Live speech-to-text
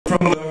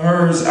from the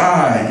hers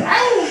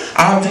eye.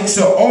 Objects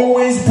are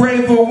always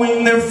braver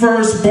when they're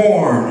first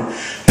born.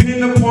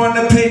 Pen upon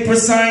the paper,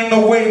 sign the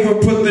waiver,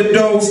 put the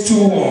dose to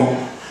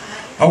them.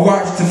 I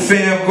watch the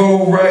fam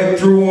go right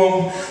through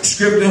them.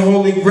 Script and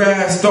holy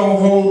graphs, don't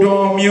hold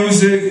on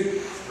music.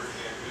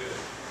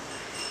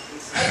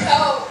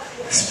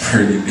 It's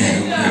pretty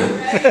damn good.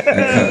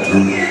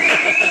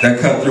 That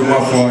cut through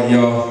my fault,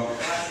 y'all.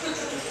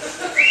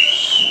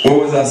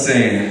 What was I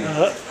saying?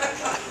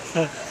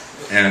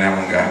 And that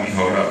one got me.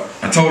 Hold up.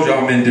 I told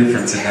y'all I'm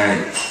indifferent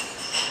tonight.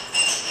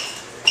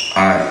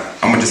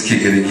 Alright, I'm gonna just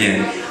kick it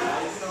again.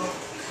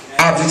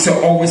 Objects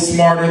are always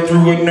smarter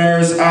through a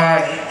nerd's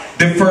eye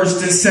than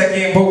first and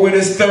second, but with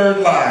his third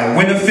lie.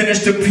 When the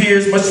finished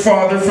appears much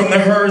farther from the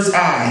hers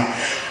eye.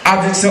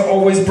 Objects are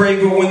always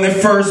braver when they're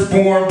first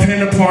born.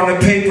 Pen upon the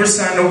paper,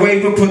 sign the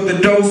waiver, put the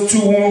dose to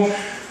them.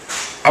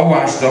 I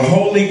watch the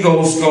Holy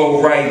Ghost go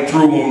right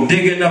through them.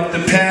 Digging up the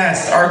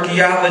past,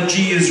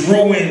 archaeology is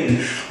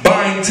ruined.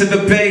 Bind to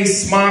the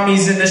base,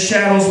 mommies in the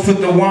shadows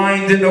put the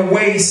wine in the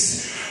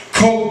waist.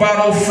 Coke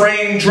bottle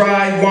frame,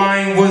 dry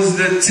wine was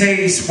the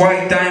taste.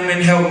 White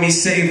diamond helped me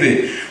save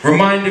it.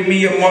 Reminded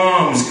me of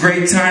mom's,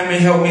 great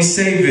timing helped me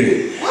save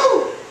it.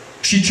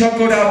 She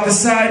chuckled out the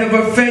side of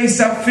her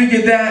face. I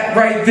figured that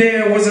right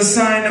there was a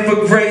sign of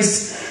a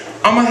grace.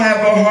 I'ma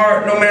have a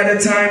heart no matter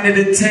time that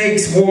it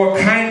takes. War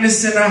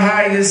kindness in the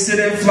highest,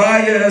 sitting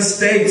flyer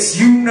estates.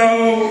 You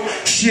know,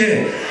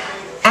 shit,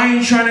 I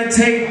ain't trying to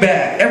take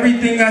back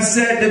everything I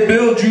said to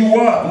build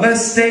you up.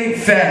 Let's state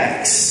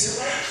facts.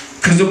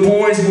 Cause the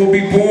boys will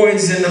be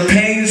boys and the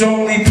pain's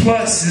only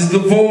plus is the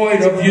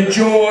void of your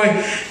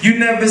joy. You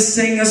never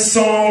sing a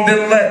song,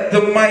 then let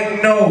the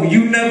mic know.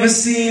 You never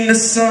seen the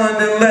sun,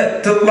 then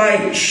let the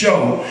light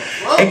show.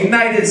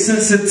 Ignited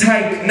since the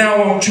type,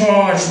 now I'm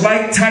charged.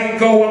 Like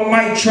Tycho, I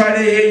might try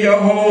to hear your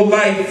whole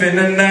life in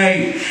the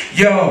night.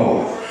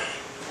 Yo,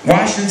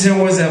 Washington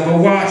was ever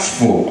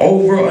watchful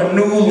over a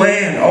new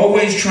land,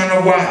 always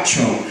trying to watch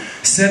them.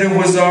 Said it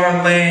was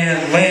our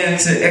land, land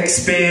to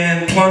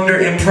expand, plunder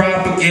and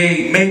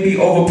propagate, maybe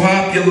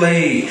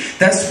overpopulate.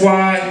 That's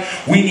why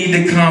we need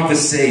to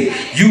conversate,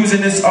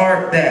 using this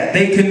art that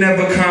they can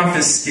never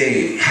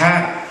confiscate.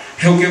 Hot,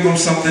 he'll give them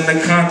something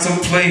to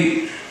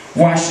contemplate.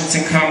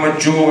 Washington, comma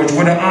George,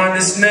 with an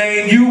honest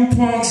name. You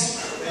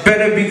punks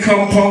better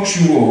become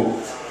punctual.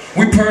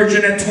 We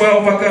purging at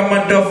 12, I got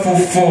my duffel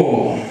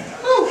full.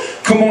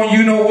 Come on,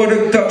 you know what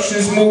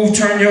abductions move.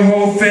 Turn your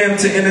whole fam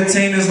to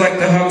entertainers like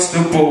the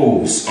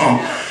Huxtables.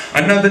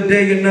 Another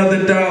day,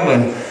 another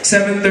dollar.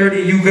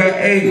 7:30, you got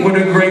 8 with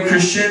a great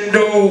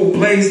crescendo.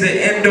 Blaze the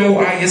endo,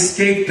 I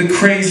escaped the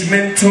crazed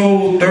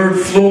mental. 3rd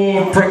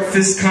floor,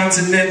 breakfast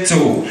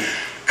continental.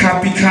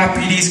 Copy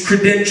these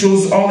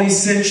credentials, all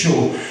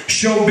essential.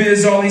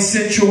 Showbiz, all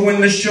essential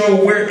when the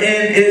show we're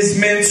in is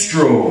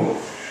minstrel.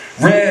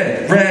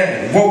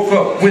 Red, woke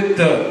up with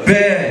the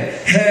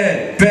bed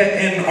head,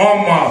 betting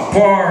on my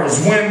bars.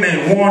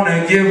 Women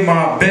wanna give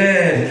my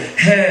bed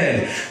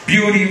head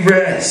beauty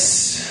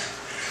rest.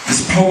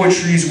 This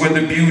poetry's where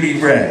the beauty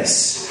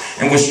rests.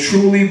 And what's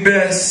truly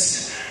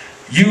best,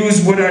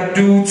 use what I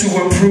do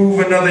to improve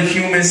another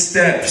human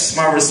steps.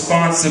 My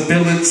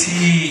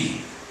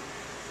responsibility.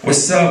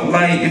 What's up,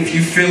 light, if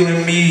you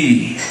feeling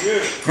me?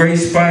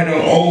 Grace by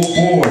the old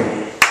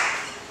boy.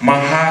 My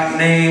hot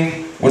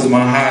name was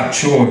my hot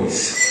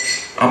choice.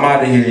 I'm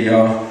out of here,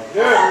 y'all.